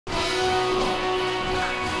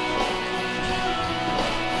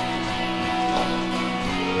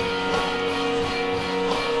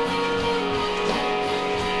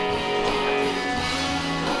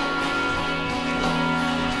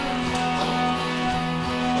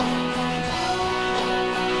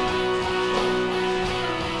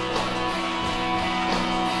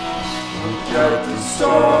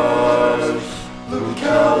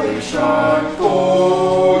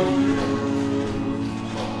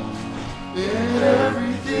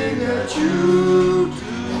what you do.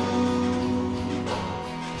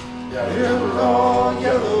 Your hair was all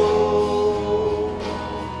yellow.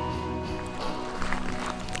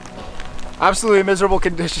 Absolutely miserable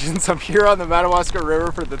conditions. I'm here on the Madawaska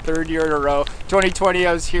River for the 3rd year in a row. 2020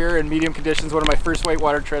 I was here in medium conditions, one of my first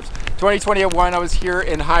whitewater trips. 2021 I was here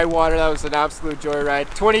in high water, that was an absolute joyride.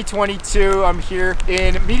 2022 I'm here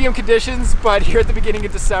in medium conditions, but here at the beginning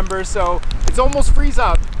of December, so it's almost freeze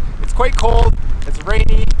up. It's quite cold, it's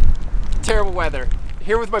rainy, terrible weather.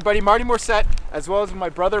 Here with my buddy Marty Morissette, as well as with my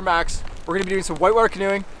brother Max. We're gonna be doing some whitewater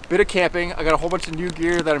canoeing, bit of camping. I got a whole bunch of new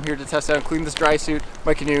gear that I'm here to test out, including this dry suit,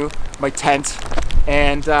 my canoe, my tent.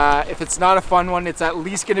 And if it's not a fun one, it's at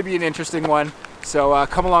least gonna be an interesting one. So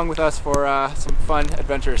come along with us for some fun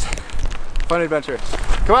adventures. Fun adventure.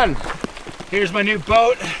 Come on. Here's my new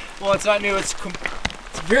boat. Well, it's not new, it's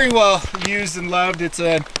very well used and loved. It's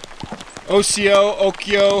an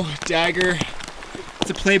Okio Dagger.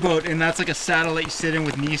 It's a playboat, and that's like a saddle that you sit in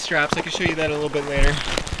with knee straps. I can show you that a little bit later.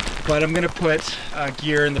 But I'm gonna put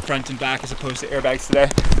gear in the front and back as opposed to airbags today,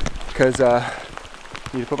 because I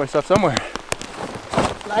need to put my stuff somewhere.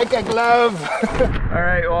 Like a glove. All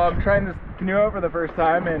right, well, I'm trying this canoe out for the first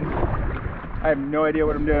time, and I have no idea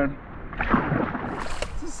what I'm doing.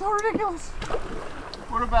 This is so ridiculous.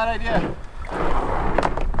 What a bad idea.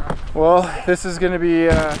 Well, this is gonna be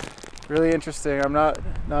really interesting. I'm not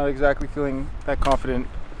exactly feeling that confident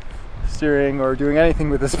steering or doing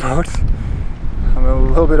anything with this boat. I'm a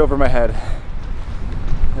little bit over my head.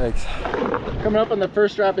 Thanks. Coming up on the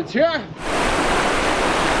first rapids here. I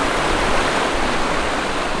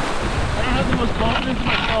don't have the most confidence in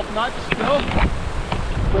myself, not still,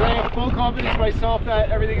 but I have full confidence in myself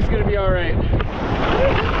that everything's gonna be all right.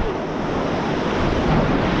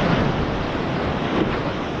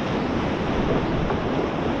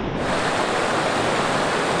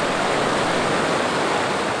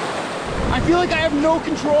 I feel like I have no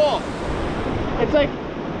control. It's like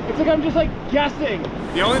I'm just like guessing.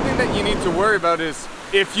 The only thing that you need to worry about is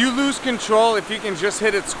if you lose control, if you can just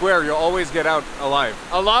hit it square, you'll always get out alive.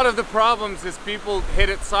 A lot of the problems is people hit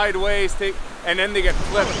it sideways, and then they get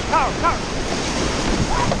flipped.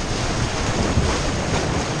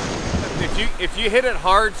 If you hit it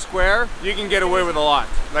hard square, you can get away with a lot,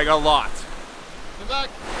 like a lot. Come back.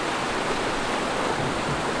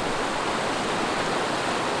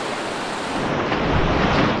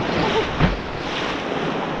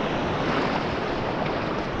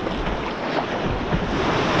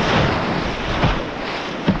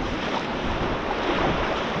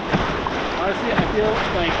 Honestly, I feel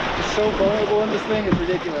like it's so vulnerable in this thing, it's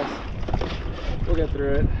ridiculous. We'll get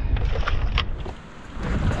through it.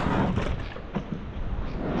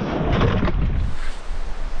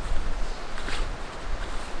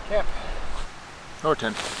 Camp. Or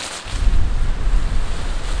tent.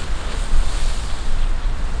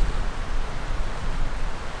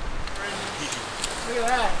 Look at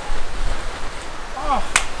that. Oh,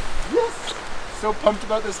 yes! So pumped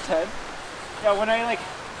about this tent. Yeah, when I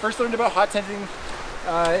first learned about hot tenting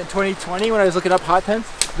in 2020 when I was looking up hot tents,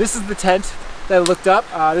 this is the tent that I looked up.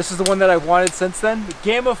 This is the one that I've wanted since then. The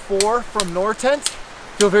Gamma 4 from Nortent.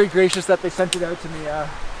 Feel very gracious that they sent it out to me.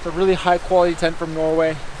 It's a really high quality tent from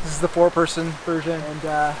Norway. This is the 4-person version, and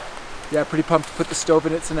yeah, pretty pumped to put the stove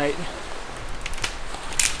in it tonight.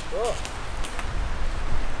 Whoa.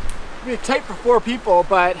 It'll be tight for 4 people,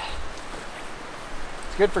 but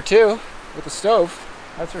it's good for 2 with the stove,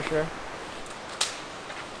 that's for sure.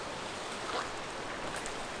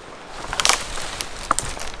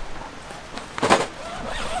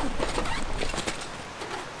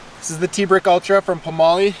 This is the T-Brick Ultra from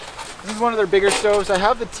Pomali. This is one of their bigger stoves. I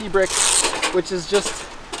have the T-Brick, which is just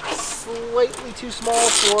slightly too small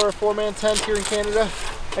for a 4-man tent here in Canada.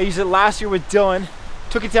 I used it last year with Dylan.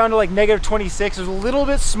 Took it down to like -26. It was a little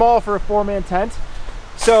bit small for a 4-man tent.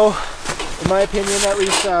 So, in my opinion, at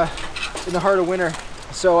least in the heart of winter.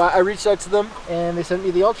 So I reached out to them and they sent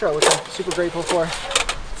me the Ultra, which I'm super grateful for.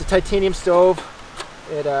 It's a titanium stove.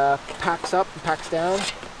 It packs up and packs down.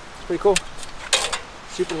 It's pretty cool.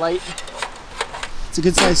 Super light. It's a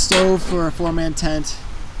good sized stove for a 4-man tent.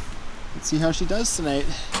 Let's see how she does tonight.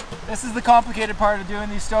 This is the complicated part of doing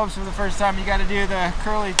these stoves for the first time. You got to do the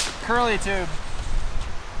curly tube.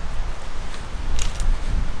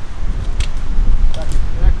 Is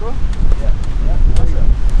that cool? Yeah.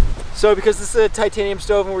 Awesome. So because this is a titanium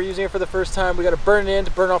stove and we're using it for the first time, we got to burn it in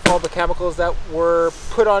to burn off all the chemicals that were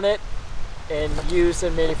put on it and used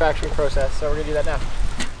in manufacturing process. So we're gonna do that now.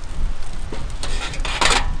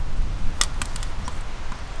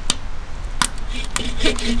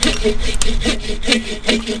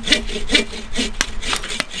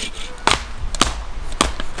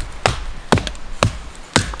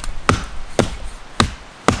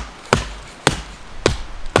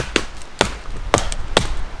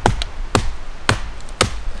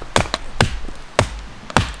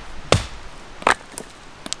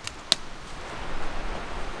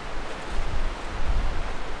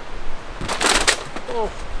 No!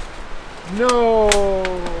 No!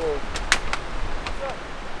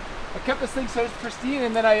 I kept this thing so it's pristine,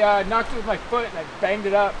 and then I knocked it with my foot and I banged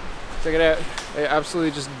it up. Check it out. I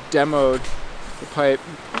absolutely just demoed the pipe.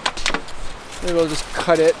 Maybe I'll just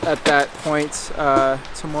cut it at that point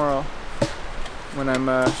tomorrow when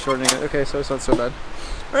I'm shortening it. Okay, so it's not so bad.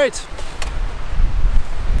 All right.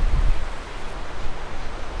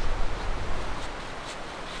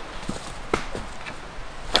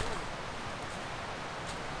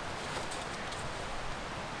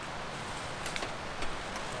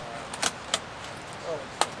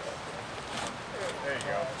 There you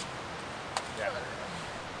go. Yeah.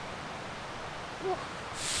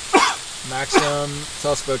 Maxim,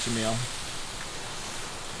 tell us about your meal.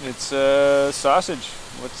 It's sausage.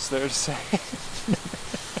 What's there to say?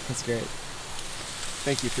 That's great.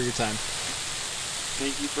 Thank you for your time.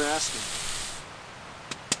 Thank you for asking.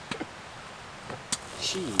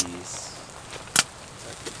 Cheese.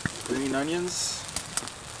 Green onions,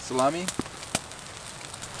 salami.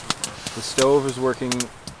 The stove is working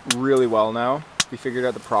really well now. We figured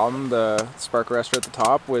out the problem. The spark arrestor at the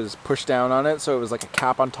top was pushed down on it, so it was like a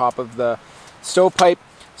cap on top of the stovepipe,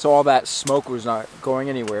 so all that smoke was not going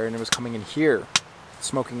anywhere and it was coming in here,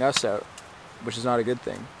 smoking us out, which is not a good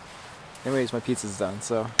thing. Anyways, my pizza's done,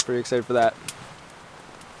 so pretty excited for that.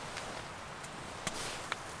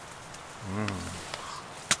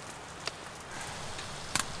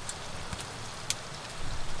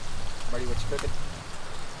 Marty, what you cooking?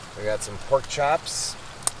 We got some pork chops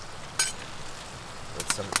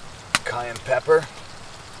with some cayenne pepper.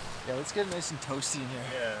 Yeah, let's get it nice and toasty in here.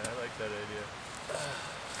 Yeah, I like that idea.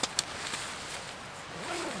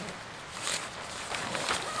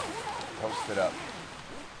 Toast it up.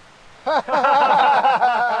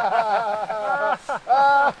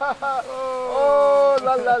 Oh,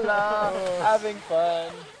 la la la, having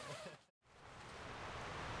fun.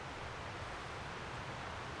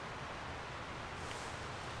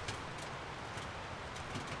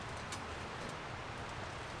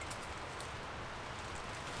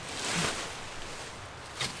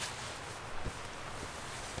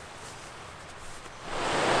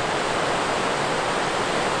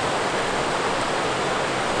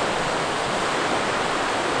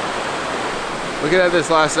 Looking at this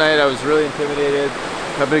last night, I was really intimidated.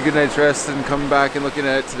 Having a good night's rest and coming back and looking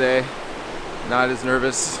at it today, not as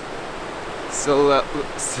nervous. Still a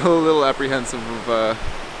little apprehensive of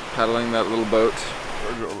paddling that little boat.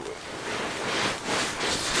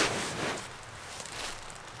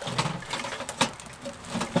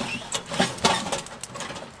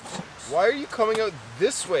 Why are you coming out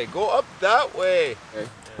this way? Go up that way. Okay.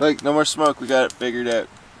 Like, no more smoke. We got it figured out.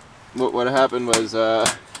 What happened was,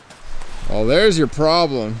 Well, there's your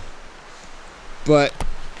problem. But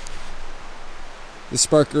the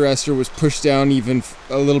spark arrestor was pushed down even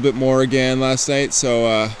a little bit more again last night,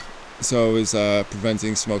 so it was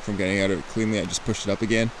preventing smoke from getting out of it cleanly. I just pushed it up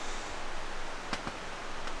again.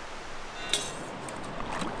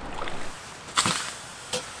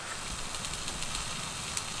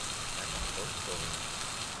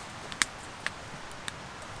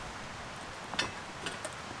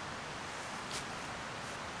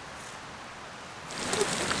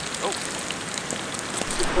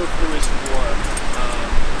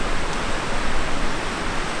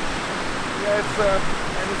 Yeah, it's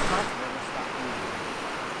and it's not.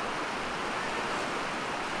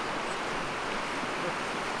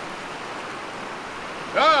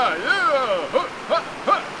 ah, yeah! Huh, huh,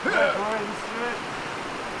 huh, yeah.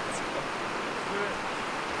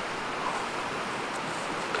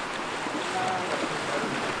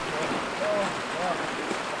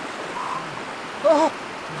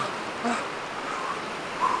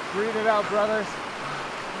 Breathe it out, brothers.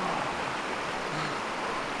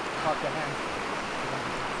 Pop the hand.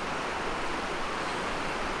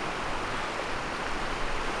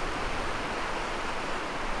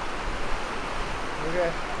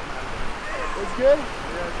 Okay. It's good?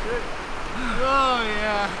 Yeah, it's good. Oh,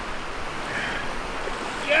 yeah.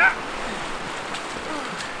 Yeah.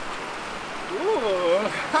 Ooh.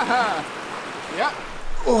 Yeah.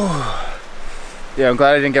 Ooh. Yeah, I'm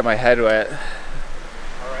glad I didn't get my head wet.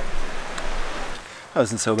 Alright. That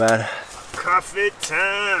wasn't so bad. Coffee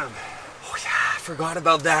time. Oh yeah, I forgot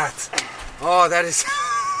about that. Oh, that is...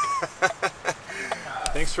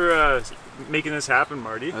 Thanks for making this happen,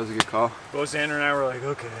 Marty. That was a good call. Both Xander and I were like,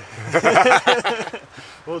 okay.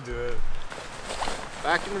 We'll do it.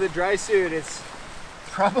 Back into the dry suit. It's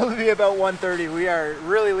probably about 1:30. We are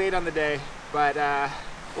really late on the day, but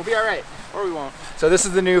we'll be all right, or we won't. So this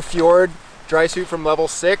is the new Fjord dry suit from level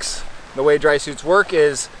 6. The way dry suits work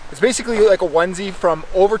is it's basically like a onesie from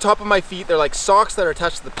over top of my feet. They're like socks that are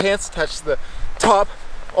attached to the pants, attached to the top,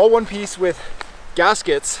 all one piece with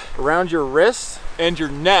gaskets around your wrists and your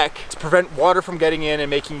neck to prevent water from getting in and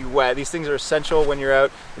making you wet. These things are essential when you're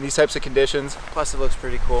out in these types of conditions. Plus it looks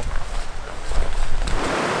pretty cool.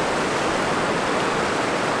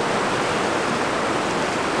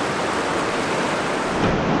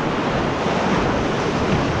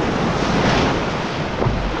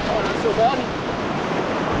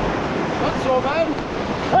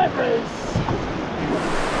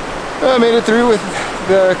 I made it through with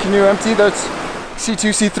the canoe empty. That's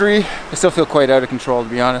C2, C3. I still feel quite out of control, to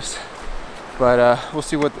be honest. But we'll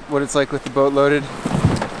see what it's like with the boat loaded.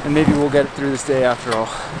 And maybe we'll get it through this day after all.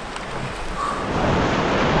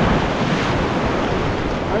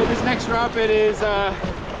 Alright, this next rapid is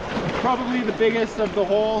probably the biggest of the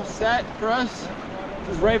whole set for us.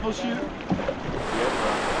 This is rifle shoot.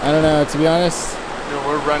 I don't know, to be honest.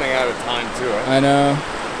 We're running out of time too. I know.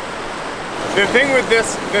 The thing with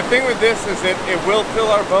this is that it will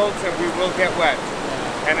fill our boats and we will get wet.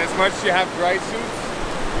 And as much as you have dry suits,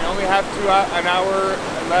 we only have an hour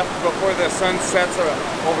left before the sun sets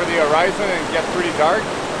over the horizon and gets pretty dark.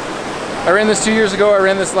 I ran this 2 years ago, I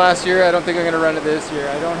ran this last year. I don't think I'm going to run it this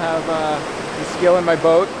year. I don't have the skill in my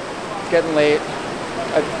boat. It's getting late.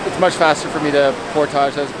 It's much faster for me to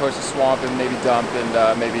portage as opposed to swamp and maybe dump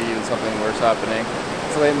and maybe even something worse happening.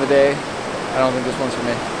 It's late in the day. I don't think this one's for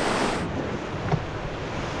me.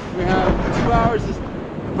 We have 2 hours,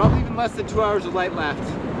 probably even less than 2 hours of light left.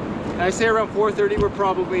 And I say around 4:30 we're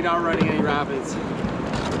probably not running any rapids.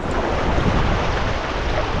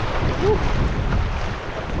 Woo.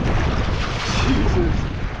 Jesus,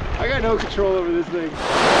 I got no control over this thing.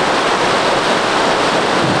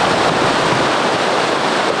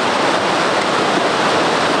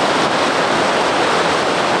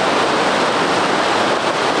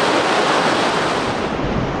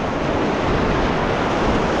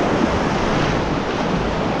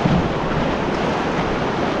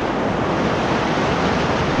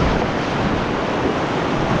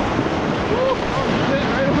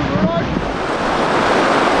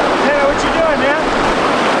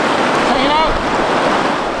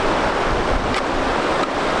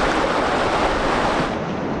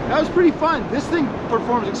 Pretty fun. This thing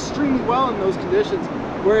performs extremely well in those conditions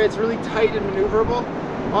where it's really tight and maneuverable.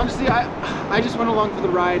 Honestly, I just went along for the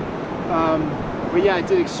ride, but yeah, I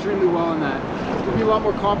did extremely well in that. Give me a lot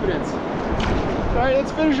more confidence. All right,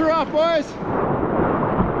 let's finish her off, boys.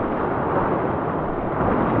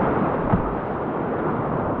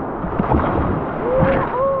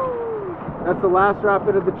 That's the last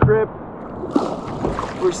rapid of the trip.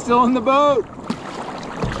 We're still in the boat.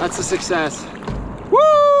 That's a success.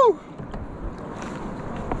 Woo!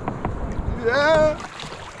 Yeah!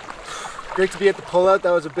 Great to be at the pullout.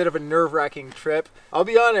 That was a bit of a nerve-wracking trip. I'll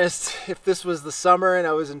be honest, if this was the summer and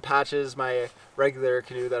I was in Patches, my regular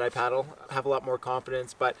canoe that I paddle, I have a lot more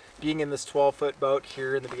confidence, but being in this 12-foot boat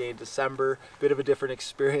here in the beginning of December, bit of a different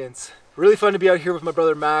experience. Really fun to be out here with my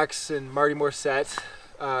brother Max and Marty Morissette.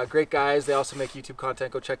 Great guys. They also make YouTube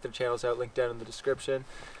content. Go check their channels out, link down in the description.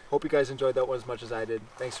 Hope you guys enjoyed that one as much as I did.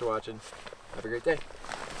 Thanks for watching. Have a great day.